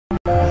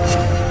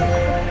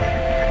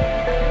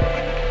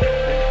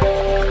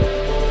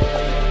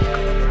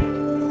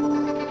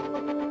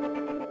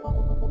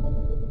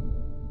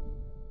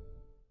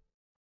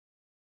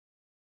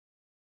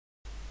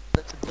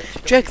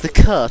drag the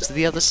car to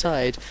the other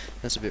side.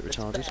 That's a bit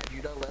retarded.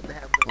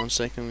 1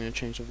 second, I'm going to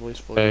change the voice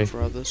volume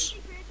for others.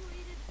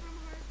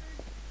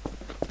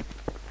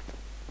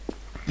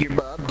 Your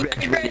mom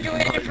graduated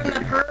from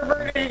the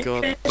Harvard.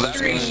 God,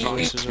 That means he's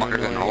not smarter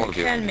than all of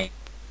you.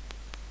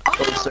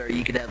 Oh, sorry,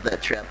 you can have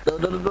that trap. No,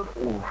 no, no, no.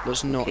 Ooh.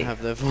 Let's not Okay.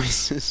 have their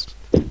voices.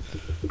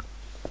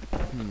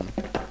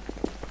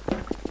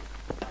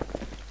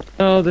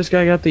 Oh, this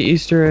guy got the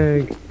Easter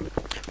egg.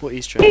 What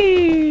Easter egg?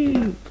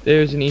 Hey!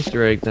 There's an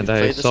Easter egg that You I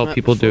played this saw map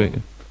people before?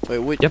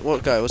 doing. Wait, Yep.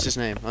 what guy? What's his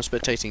name? I'm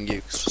spectating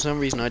you, 'cause for some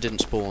reason I didn't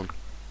spawn.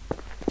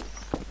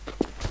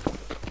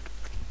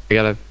 I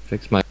gotta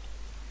fix my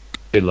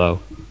too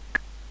low.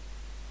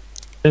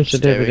 Staring in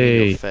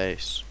Sensitivity. your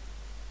face.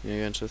 You're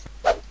going to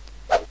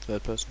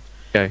third person.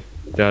 Okay.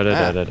 Da da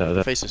da da da The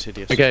da. face is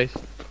hideous. Okay.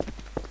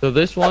 So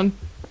this one,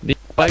 the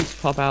spikes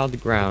pop out of the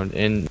ground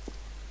and,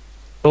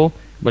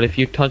 but if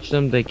you touch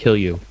them, they kill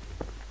you,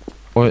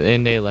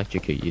 and they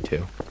electrocute you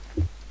too.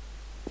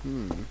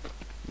 I'm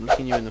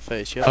looking you in the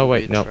face. You have Oh, a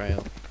wait, weird no.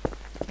 trail.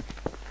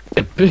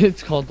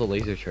 It's called the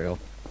laser trail.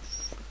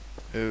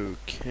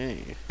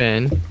 Okay.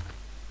 Ben.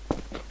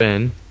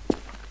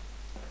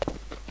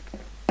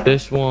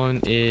 This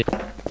one is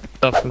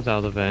stuff comes out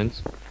of the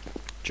vents.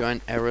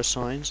 Giant error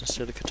signs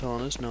instead of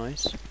katanas.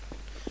 Nice.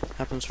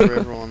 Happens for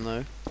everyone though.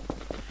 And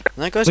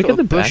that guy's Look got at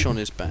a the bush back. on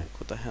his back.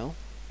 What the hell?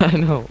 I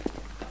know.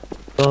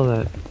 Saw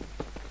that.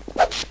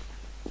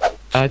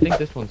 I think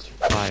this one's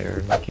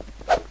fire.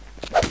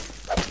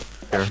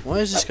 Here. Why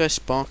is this guy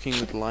sparking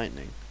with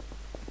lightning?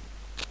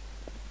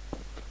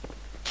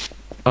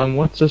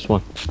 What's this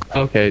one?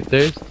 Okay,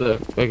 there's the.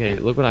 Okay,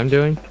 look what I'm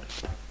doing.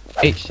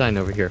 H sign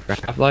over here for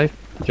Half-Life.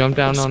 Jump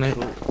down on it.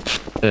 Cool.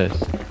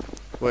 This.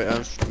 Wait,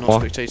 I'm not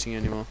What? spectating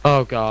anymore.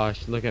 Oh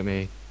gosh, look at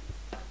me.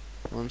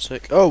 1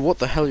 sec. Oh, what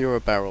the hell? You're a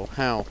barrel.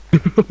 How?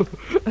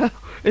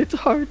 It's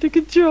hard to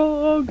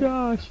control. Oh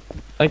gosh.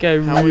 Like I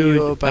How really. are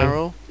you a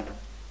barrel?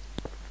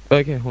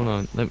 Okay, hold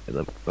on. Let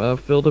me.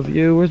 Field of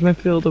view. Where's my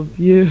field of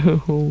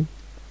view? Oh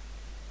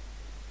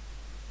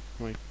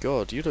my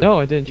God, you look. No,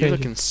 I didn't You change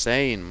look it.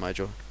 insane,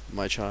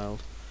 my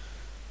child.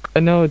 I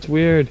know it's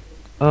weird.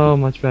 Oh,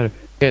 much better.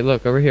 Okay,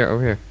 look over here,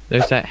 over here.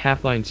 There's that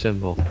half line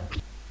symbol.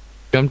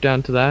 Jump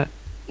down to that.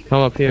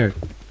 Come up here.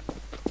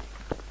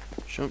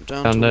 Jump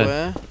down Down to there.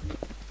 where?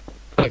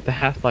 Like the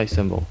half life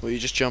symbol. Well, you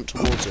just jump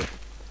towards it.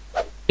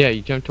 Yeah,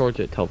 you jump towards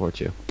it, it teleports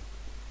you.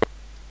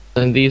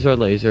 And these are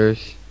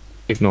lasers.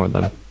 Ignore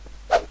them.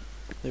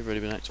 They've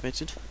already been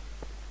activated.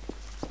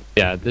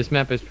 Yeah, this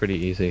map is pretty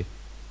easy.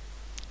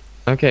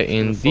 Okay, I'm gonna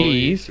and follow you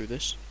these, through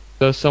this.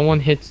 so someone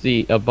hits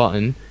a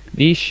button,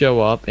 these show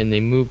up and they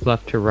move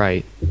left to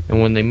right.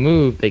 And when they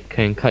move, they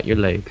can cut your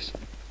legs.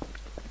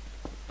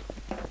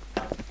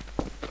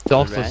 It's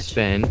also Alright.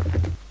 spin,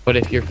 but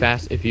if you're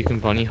fast, if you can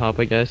bunny hop,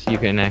 I guess, you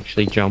can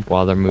actually jump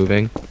while they're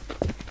moving.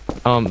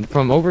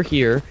 From over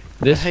here,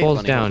 this I hate falls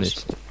bunny down.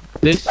 hops.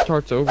 This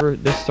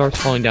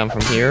starts falling down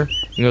from here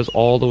and goes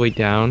all the way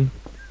down.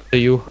 So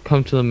you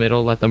come to the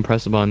middle, let them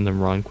press the button, then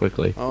run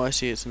quickly. Oh, I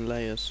see. It's in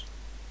layers.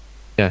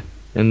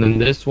 And then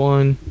this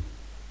one,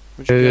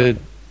 Where'd you go?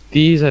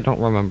 these I don't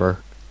remember.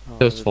 Oh,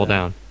 Those over fall there.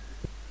 down.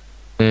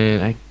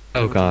 And I,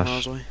 oh 200 gosh,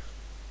 miles away.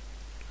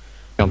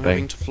 I'm having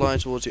jumping. to fly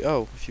towards you.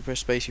 Oh, if you press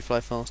space, you fly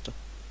faster.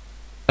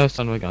 Oh,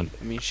 son of a gun.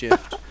 I mean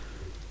shift.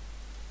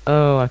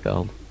 Oh, I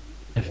failed.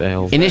 I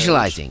failed.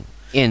 Initializing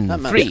in That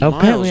map's 3, Oh,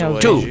 miles apparently I away.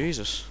 was- 2,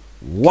 Jesus.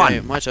 1. Okay,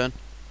 my turn.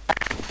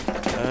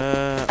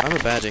 I'm a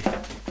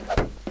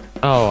baddie.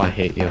 Oh, I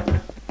hate you.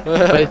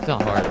 But it's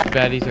not hard.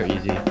 Baddies are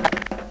easy.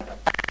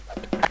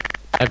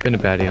 I've been a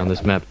baddie on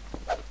this map.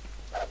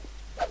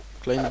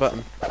 Claim the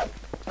button.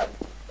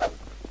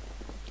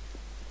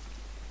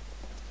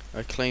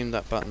 I claimed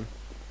that button.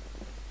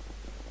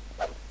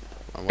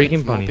 I'm waiting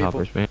Freaking for more bunny people.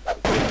 hoppers, man.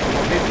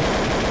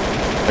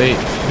 Wait,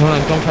 hold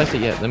on, don't press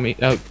it yet. Let me,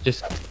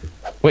 just,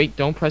 wait,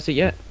 don't press it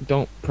yet.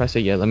 Don't press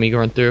it yet. Let me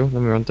run through.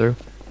 Let me run through.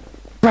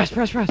 Press.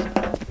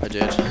 I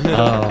did.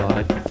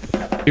 Oh,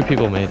 2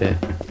 people made it.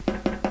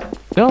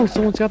 No,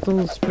 someone's got the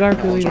One's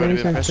sparkly already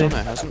laser been pressed on thing.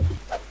 there, hasn't?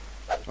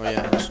 Oh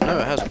yeah, it has. No,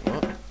 it hasn't.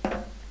 What?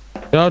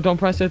 No, don't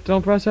press it.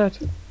 Don't press it.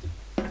 No,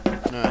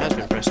 it has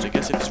been pressed. I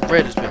guess if it's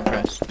red, it's been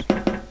pressed.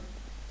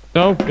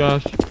 No,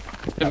 gosh.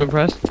 It's been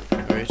pressed.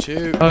 3,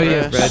 2, Oh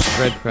yeah, pressed.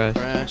 red press.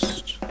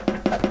 Pressed.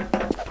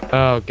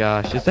 Oh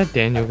gosh, is that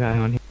Daniel guy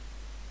on here?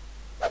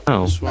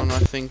 Oh. This one I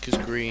think is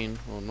green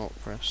or not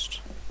pressed.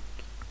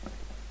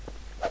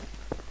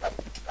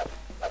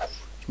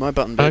 It's my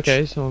button, bitch.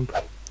 Okay, so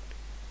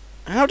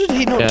How did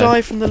he not Yeah.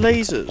 die from the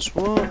lasers?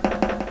 What?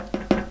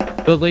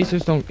 the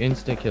lasers don't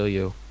insta kill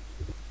you.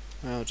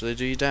 How do they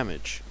do you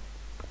damage?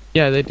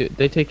 Yeah, they do.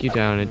 They take you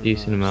down a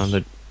decent amount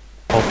of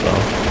health Now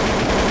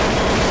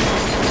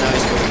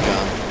he's got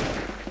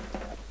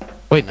a gun.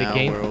 Wait, the Now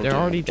game? we're all They're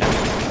doomed. already down.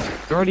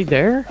 They're already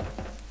there?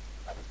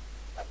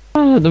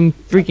 Oh, them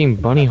freaking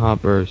bunny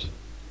hoppers.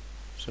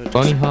 So it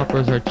Bunny just-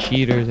 hoppers are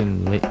cheaters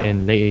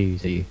and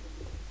lazy.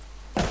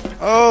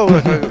 Oh,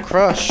 that guy got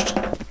crushed.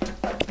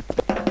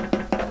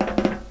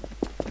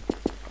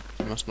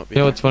 He must not be. You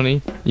know what's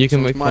funny? You can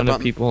So make it's my fun of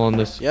button. people on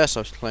this. Yes,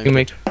 I was You playing. can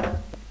make.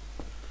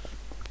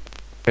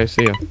 Okay,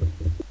 see ya.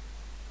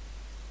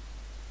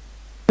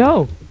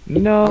 No,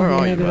 no, Where he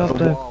are made you, it up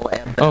The there. wall Oh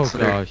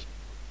ambassador. gosh.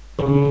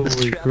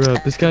 Holy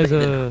crap! This guy's I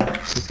don't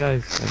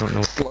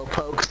know.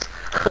 Slowpokes.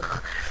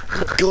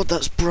 God,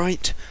 that's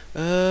bright.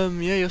 Yeah,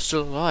 you're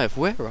still alive.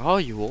 Where are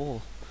you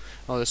all?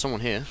 Oh, there's someone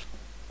here.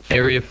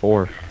 Area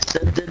 4.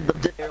 Send in the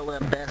Daryl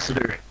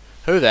ambassador.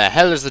 Who the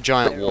hell is the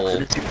giant wall?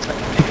 Negotiate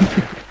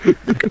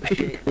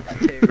with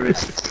the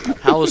terrorists.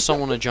 How is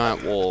someone a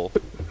giant wall?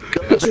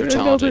 That's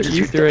Another retarded.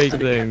 Easter egg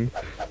thing.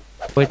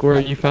 Like where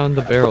you found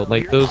the barrel,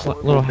 like those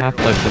little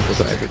Half-Life symbols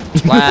are everything.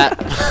 Splat!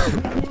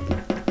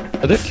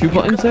 Are there 2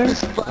 buttons there?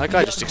 That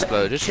guy just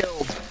exploded.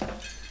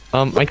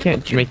 I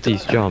can't make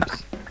these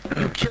jumps.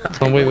 You killed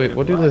Oh wait,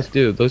 what do those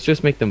do? Those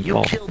just make them You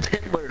fall. killed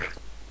Hitler.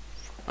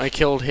 I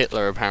killed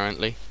Hitler,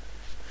 apparently.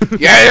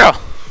 Yeah!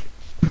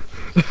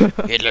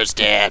 Hitler's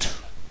dead.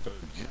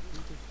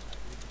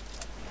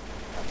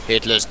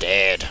 Hitler's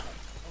dead.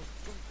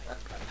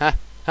 Ha!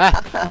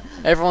 Ha!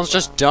 Everyone's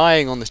just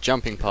dying on this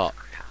jumping part.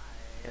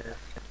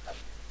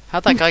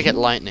 How'd that guy get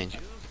lightning?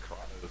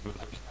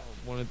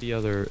 One of the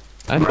other.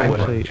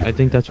 Actually, I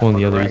think that's one of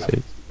the other Easter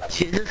eggs.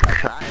 Jesus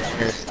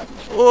Christ.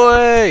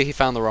 Oi! He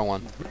found the wrong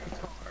one.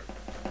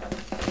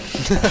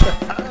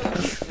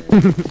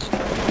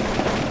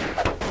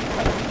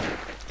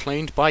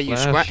 Claimed by you,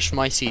 Flash. scratched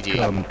my CD.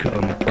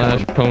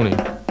 Flash pony. Played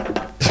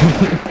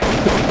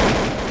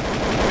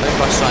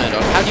by Cyan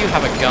Dog. How do you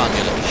have a gun,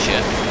 you little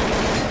shit?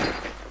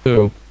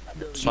 Who?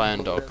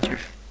 Cyan Dog.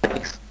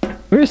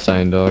 Where's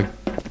Cyan Dog?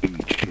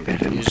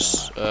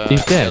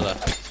 He's dead. Killer.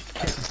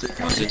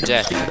 He's a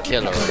death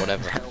killer or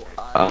whatever.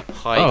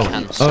 High Oh.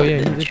 cancer. Oh yeah,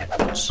 he did.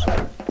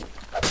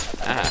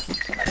 Ah.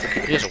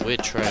 He has a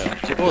weird trail.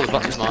 Oh, the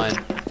button's mine.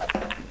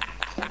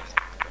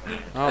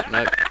 Oh,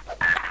 no.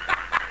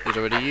 He's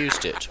already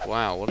used it.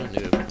 Wow, what a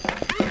noob.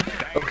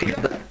 Okay,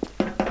 but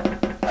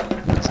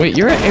Wait,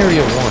 you're at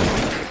Area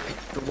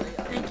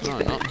 1. No,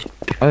 I'm not.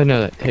 Oh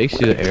no, that takes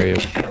you to Area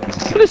 1.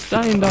 What does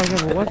Cyan Dog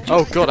ever what?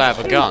 Oh god, I have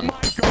a gun.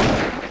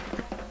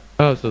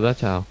 Oh, so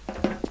that's how.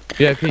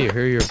 VIP,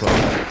 here your phone.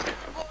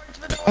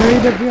 Hurry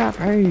the VIP.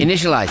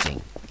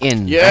 Initializing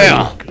in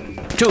Yeah!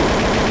 2.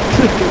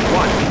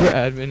 Your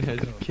admin has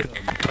killed.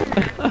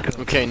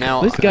 Okay,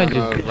 now This guy I'm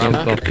just a jumped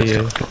runner. off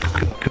the.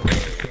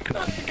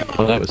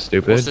 Oh, that was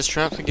stupid. What's this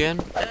trap again?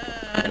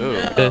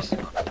 Ooh. This.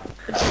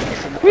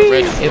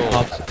 Red It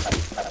floor.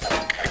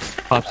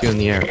 pops you in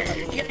the air.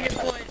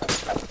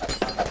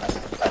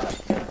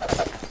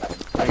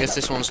 I guess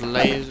this one's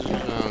laser.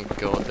 Oh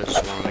god, this is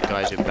one of the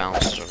guys who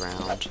bounces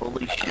around.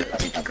 holy shit.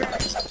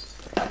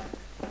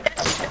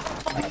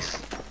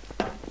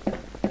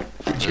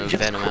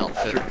 Venom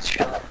outfit.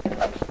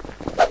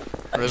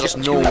 Whereas us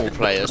normal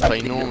players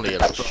play normally a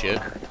little shit.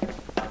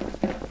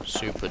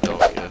 Super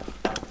dog, yeah.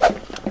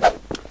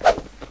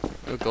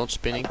 Oh god,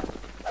 spinning.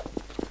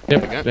 There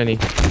we go. Yep, Benny.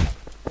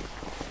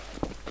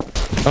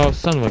 Oh,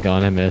 son of a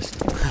gun, I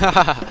missed.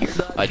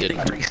 I didn't.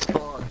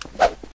 Respawn.